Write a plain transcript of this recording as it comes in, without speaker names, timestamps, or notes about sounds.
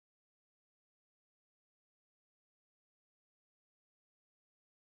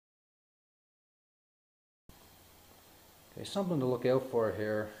Okay, something to look out for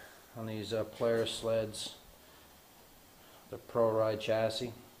here on these Polaris sleds, the Pro Ride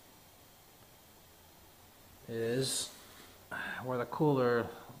chassis, is where the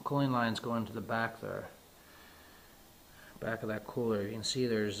cooling lines go into the back there. Back of that cooler, you can see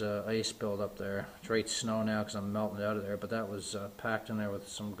there's ice build up there. It's right snow now because I'm melting out of there, but that was packed in there with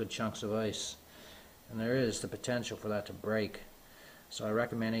some good chunks of ice. And there is the potential for that to break. So I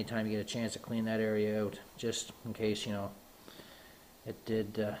recommend anytime you get a chance to clean that area out, just in case, you know, it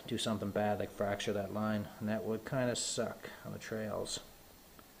did do something bad like fracture that line, and that would kind of suck on the trails.